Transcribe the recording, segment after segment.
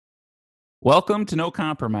Welcome to No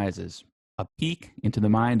Compromises, a peek into the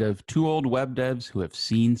mind of two old web devs who have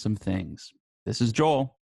seen some things. This is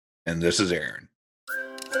Joel. And this is Aaron.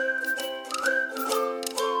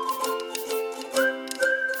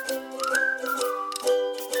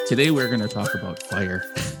 Today we're going to talk about fire.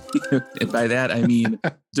 And by that, I mean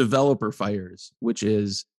developer fires, which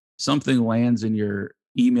is something lands in your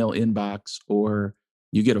email inbox or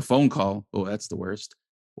you get a phone call. Oh, that's the worst.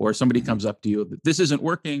 Or somebody comes up to you that this isn't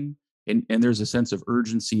working. And there's a sense of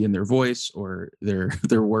urgency in their voice or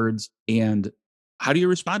their words. And how do you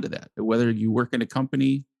respond to that? Whether you work in a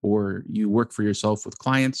company or you work for yourself with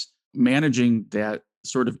clients, managing that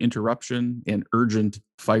sort of interruption and urgent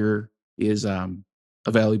fire is a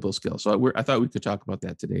valuable skill. So I thought we could talk about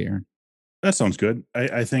that today, Aaron. That sounds good.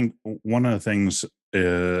 I think one of the things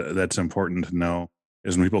that's important to know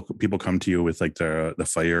is when people come to you with like the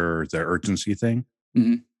fire or the urgency thing.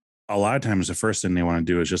 Mm-hmm. A lot of times the first thing they want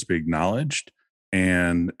to do is just be acknowledged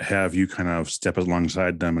and have you kind of step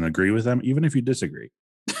alongside them and agree with them, even if you disagree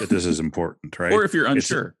that this is important, right? Or if you're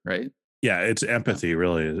unsure, right? Yeah, it's empathy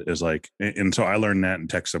really is like, and so I learned that in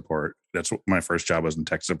tech support. That's what my first job was in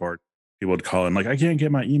tech support. People would call in like, I can't get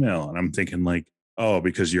my email. And I'm thinking like, oh,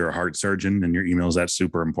 because you're a heart surgeon and your email is that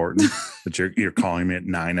super important that you're calling me at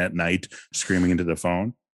 9 p.m. screaming into the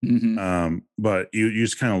phone. Mm-hmm. But you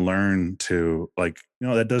just kind of learn to like,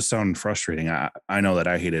 that does sound frustrating. I know that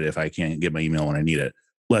I hate it if I can't get my email when I need it.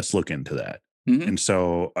 Let's look into that. Mm-hmm. And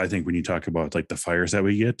so I think when you talk about like the fires that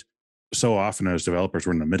we get, so often as developers,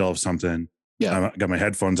 we're in the middle of something. Yeah. I got my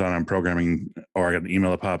headphones on, I'm programming, or I got an email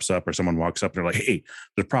that pops up, or someone walks up and they're like, hey,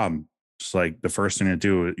 there's a problem. It's like the first thing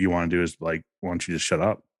you want to do is like, why don't you just shut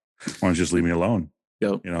up? Why don't you just leave me alone?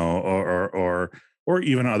 Yep. Or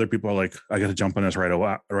even other people are like, I got to jump on this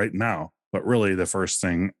right now. But really the first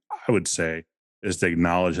thing I would say is to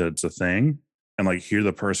acknowledge that it's a thing and like hear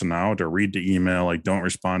the person out or read the email. Like don't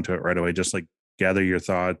respond to it right away. Just like gather your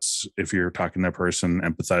thoughts. If you're talking to that person,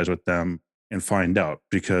 empathize with them and find out,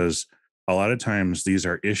 because a lot of times these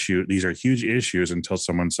are huge issues until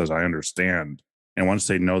someone says, I understand. And once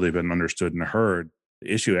they know they've been understood and heard,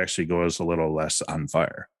 the issue actually goes a little less on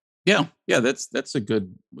fire. Yeah. That's a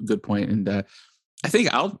good point. And I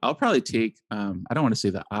think I'll probably take I don't want to say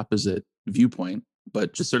the opposite viewpoint,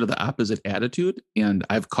 but just sort of the opposite attitude. And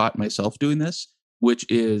I've caught myself doing this, which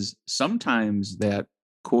is sometimes that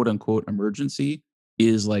quote unquote emergency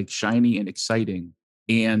is like shiny and exciting.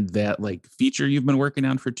 And that like feature you've been working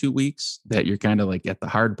on for 2 weeks that you're kind of like at the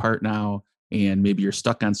hard part now, and maybe you're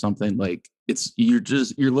stuck on something like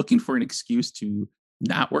you're looking for an excuse to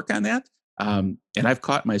not work on that. And I've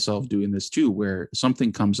caught myself doing this too, where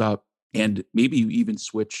something comes up and maybe you even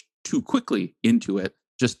switch too quickly into it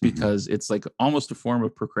just because it's like almost a form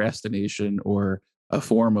of procrastination or a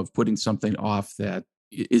form of putting something off that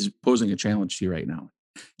is posing a challenge to you right now.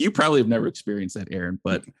 You probably have never experienced that, Aaron,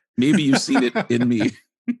 but maybe you've seen it in me.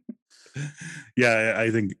 Yeah,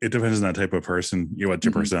 I think it depends on that type of person, what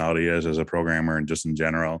your personality is as a programmer and just in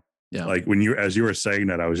general. Yeah. Like as you were saying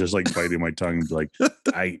that, I was just like biting my tongue, like,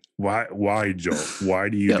 why, Joel? Why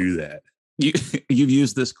do you do that? You've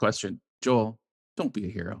used this question, Joel, don't be a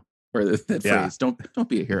hero, or that phrase, don't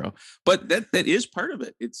be a hero. But that is part of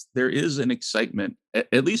it. There is an excitement,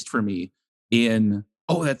 at least for me, in,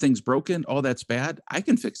 oh, that thing's broken. Oh, that's bad. I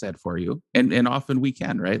can fix that for you. And often we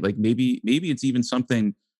can, right? Like maybe it's even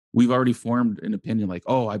something we've already formed an opinion like,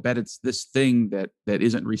 oh, I bet it's this thing that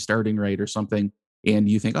isn't restarting right or something. And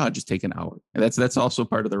you think, oh, just take an hour. And that's also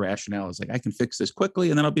part of the rationale is like, I can fix this quickly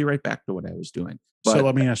and then I'll be right back to what I was doing. But, so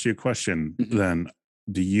let me ask you a question then.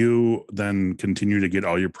 Do you then continue to get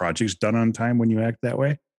all your projects done on time when you act that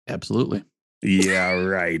way? Absolutely. Yeah,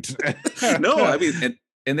 right. No, I mean,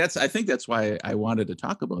 and I think that's why I wanted to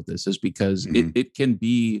talk about this, is because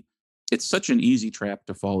it's such an easy trap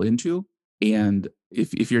to fall into. And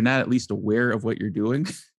if you're not at least aware of what you're doing,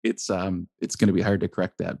 it's going to be hard to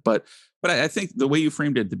correct that. But I think the way you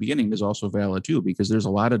framed it at the beginning is also valid too, because there's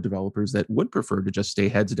a lot of developers that would prefer to just stay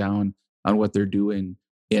heads down on what they're doing.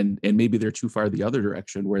 And maybe they're too far the other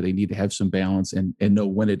direction where they need to have some balance and know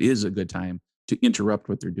when it is a good time to interrupt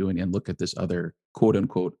what they're doing and look at this other quote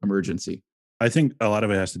unquote emergency. I think a lot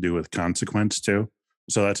of it has to do with consequence too.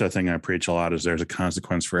 So that's a thing I preach a lot, is there's a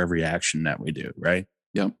consequence for every action that we do, right?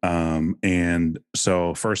 Yeah. And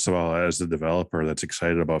so first of all, as the developer that's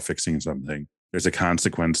excited about fixing something, there's a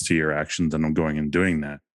consequence to your actions and going and doing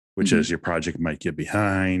that, which is your project might get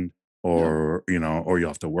behind or you'll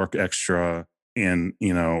have to work extra. And,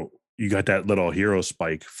 you got that little hero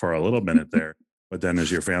spike for a little minute there, but then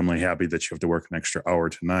is your family happy that you have to work an extra hour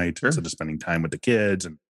tonight instead of spending time with the kids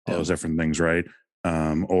and all those different things, right?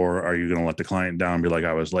 Or are you going to let the client down and be like,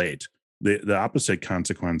 I was late? the opposite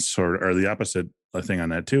consequence or the opposite thing on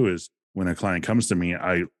that too is when a client comes to me,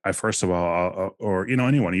 I first of all, or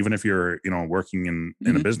anyone, even if you're working in a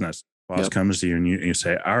Mhm. business, boss Yep. comes to you and you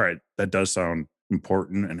say, all right, that does sound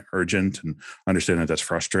important and urgent, and understand that that's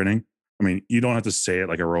frustrating. I mean, you don't have to say it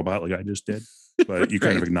like a robot like I just did, but you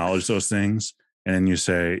kind of Right. acknowledge those things, and you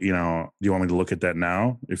say, do you want me to look at that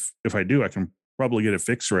now? If I do, I can probably get it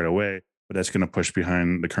fixed right away, but that's going to push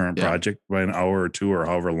behind the current Yeah. project by an hour or two or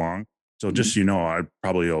however long. So Mhm. just I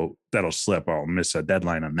probably that'll slip. I'll miss a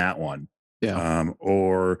deadline on that one. Yeah.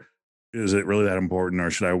 Or is it really that important,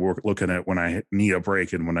 or should I look at it when I need a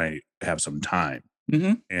break and when I have some time?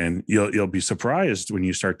 Mhm. And you'll be surprised when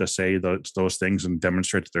you start to say those things and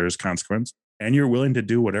demonstrate that there is consequence, and you're willing to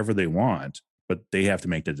do whatever they want, but they have to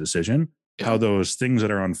make the decision. How Yeah. those things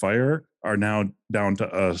that are on fire are now down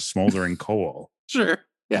to a smoldering coal. Sure.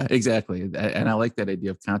 Yeah, exactly. And I like that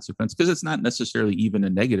idea of consequence because it's not necessarily even a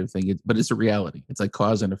negative thing, but it's a reality. It's like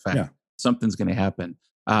cause and effect. Yeah. Something's going to happen.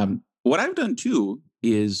 What I've done too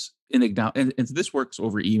is and this works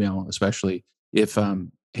over email, especially if,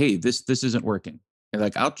 hey, this isn't working. And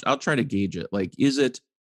like, I'll try to gauge it. Like, is it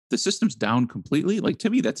the system's down completely? Like, to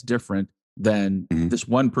me, that's different than Mhm. this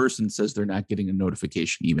one person says they're not getting a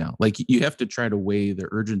notification email. Like, you have to try to weigh the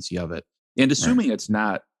urgency of it. And Right. assuming it's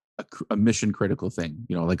not a mission critical thing,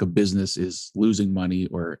 like a business is losing money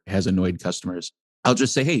or has annoyed customers, I'll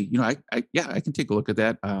just say, hey, yeah, I can take a look at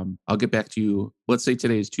that. I'll get back to you. Let's say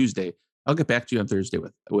today is Tuesday. I'll get back to you on Thursday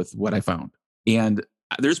with what I found. And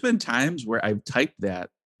there's been times where I've typed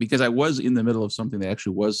that because I was in the middle of something that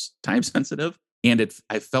actually was time sensitive, and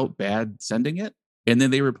I felt bad sending it. And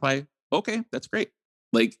then they reply, okay, that's great.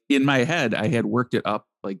 Like in my head, I had worked it up.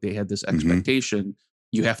 Like they had this Mhm. expectation,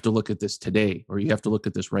 you have to look at this today or you have to look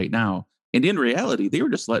at this right now. And in reality, they were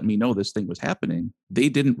just letting me know this thing was happening. They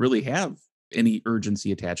didn't really have any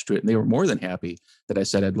urgency attached to it. And they were more than happy that I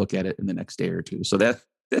said I'd look at it in the next day or two. So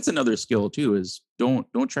that's another skill too, is don't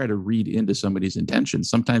try to read into somebody's intentions.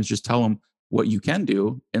 Sometimes just tell them what you can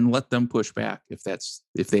do and let them push back if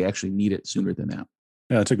they actually need it sooner than that.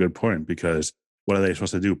 Yeah, that's a good point, because what are they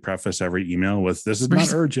supposed to do? Preface every email with, "This is not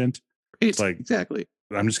Right. urgent." It's Right. like, Exactly.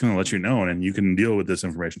 I'm just going to let you know, and you can deal with this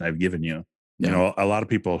information I've given you. Yeah. A lot of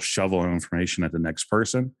people shovel information at the next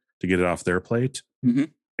person to get it off their plate, Hmm.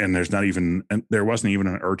 and there wasn't even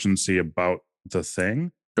an urgency about the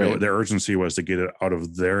thing. Right. Their urgency was to get it out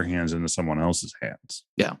of their hands into someone else's hands.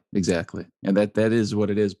 Yeah, exactly. And that is what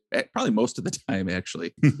it is. Probably most of the time,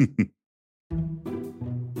 actually.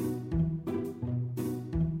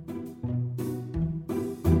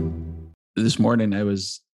 This morning, I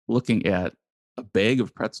was looking at a bag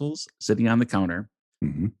of pretzels sitting on the counter,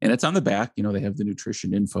 Mhm. and it's on the back. They have the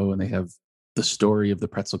nutrition info and they have the story of the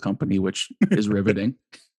pretzel company, which is riveting.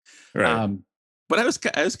 Right. Um, but I was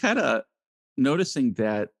kind of noticing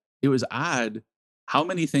that it was odd how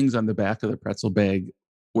many things on the back of the pretzel bag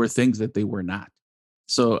were things that they were not.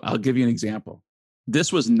 So I'll give you an example.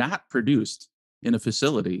 This was not produced in a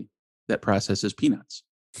facility that processes peanuts.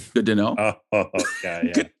 Good to know. Yeah,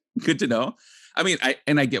 yeah. Good to know. I mean,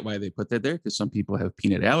 I get why they put that there because some people have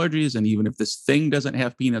peanut allergies, and even if this thing doesn't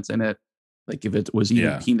have peanuts in it, like if it was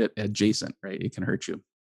even Yeah. peanut adjacent, right, it can hurt you.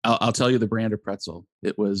 I'll tell you the brand of pretzel.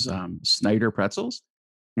 It was Snyder pretzels.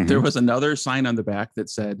 There Mhm. was another sign on the back that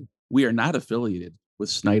said, "We are not affiliated with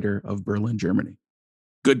Snyder of Berlin, Germany."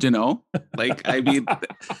 Good to know. Like, I mean,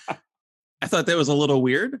 I thought that was a little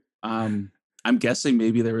weird. I'm guessing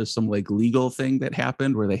maybe there was some like legal thing that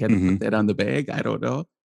happened where they had to put Mhm. that on the bag. I don't know.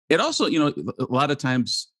 It also, a lot of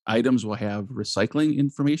times items will have recycling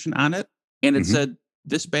information on it, and it Mhm. said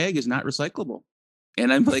this bag is not recyclable.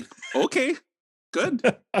 And I'm like, okay, good.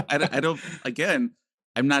 I don't. Again,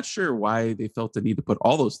 I'm not sure why they felt the need to put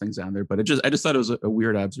all those things on there, but I just thought it was a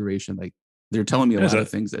weird observation. Like they're telling me a It's lot a of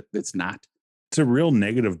things that it's not it's a real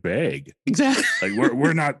negative bag. exactly. Like,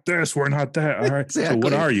 we're not this, we're not that. All right. So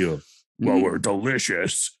what Exactly. are you? Well, Mhm. we're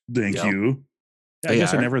delicious. Thank Yep, you. Yeah, I they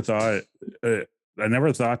guess are. uh, I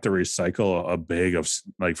never thought to recycle a bag of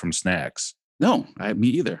like from snacks. No, me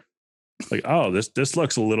either. Like, oh, this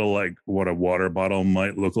looks a little like what a water bottle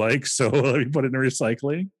might look like. So let me put it in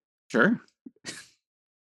recycling. Sure.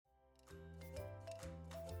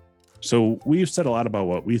 So we've said a lot about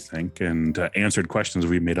what we think and answered questions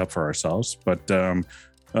we made up for ourselves. But do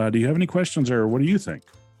you have any questions, or what do you think?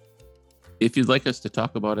 If you'd like us to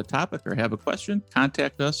talk about a topic or have a question,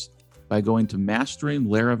 contact us by going to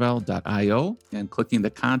masteringlaravel.io and clicking the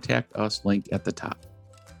contact us link at the top.